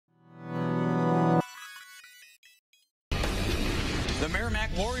The Merrimack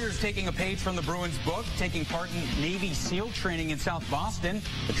Warriors taking a page from the Bruins book, taking part in Navy SEAL training in South Boston.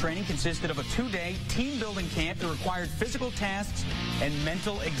 The training consisted of a 2-day team-building camp that required physical tasks and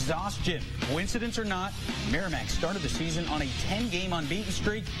mental exhaustion. Coincidence or not, Merrimack started the season on a 10-game unbeaten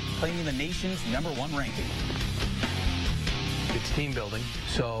streak, claiming the nation's #1 ranking. It's team building,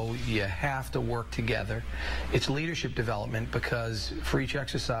 so you have to work together. It's leadership development because for each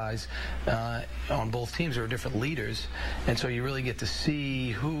exercise on both teams there are different leaders, and so you really get to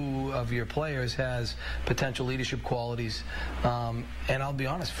see who of your players has potential leadership qualities. And I'll be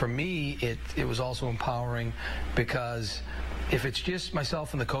honest, for me it was also empowering because if it's just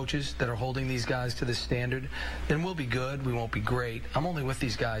myself and the coaches that are holding these guys to this standard, then we'll be good, we won't be great. I'm only with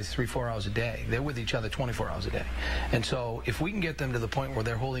these guys 3-4 hours a day. They're with each other 24 hours a day. And so if we can get them to the point where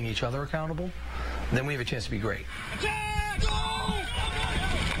they're holding each other accountable, then we have a chance to be great.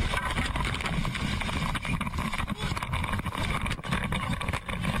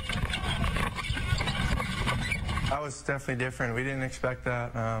 That was definitely different. We didn't expect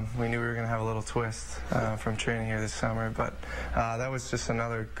that. We knew we were going to have a little twist from training here this summer, but that was just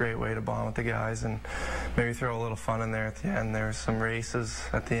another great way to bond with the guys and maybe throw a little fun in there at the end. There were some races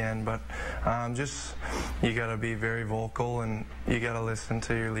at the end, but just you got to be very vocal and you got to listen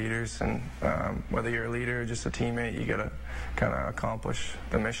to your leaders, and whether you're a leader or just a teammate, you got to kind of accomplish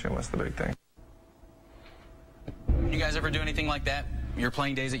the mission was the big thing. You guys ever do anything like that? Your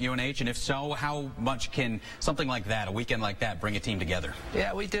playing days at UNH, and if so, how much can something like that, a weekend like that, bring a team together?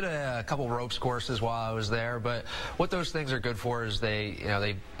 Yeah, we did a couple ropes courses while I was there, but what those things are good for is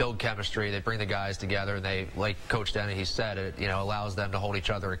they build chemistry, they bring the guys together, and they, like Coach Denny, he said, it allows them to hold each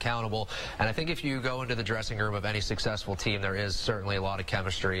other accountable. And I think if you go into the dressing room of any successful team, there is certainly a lot of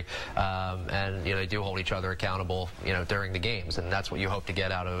chemistry, and they do hold each other accountable, during the games, and that's what you hope to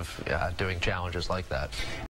get out of doing challenges like that.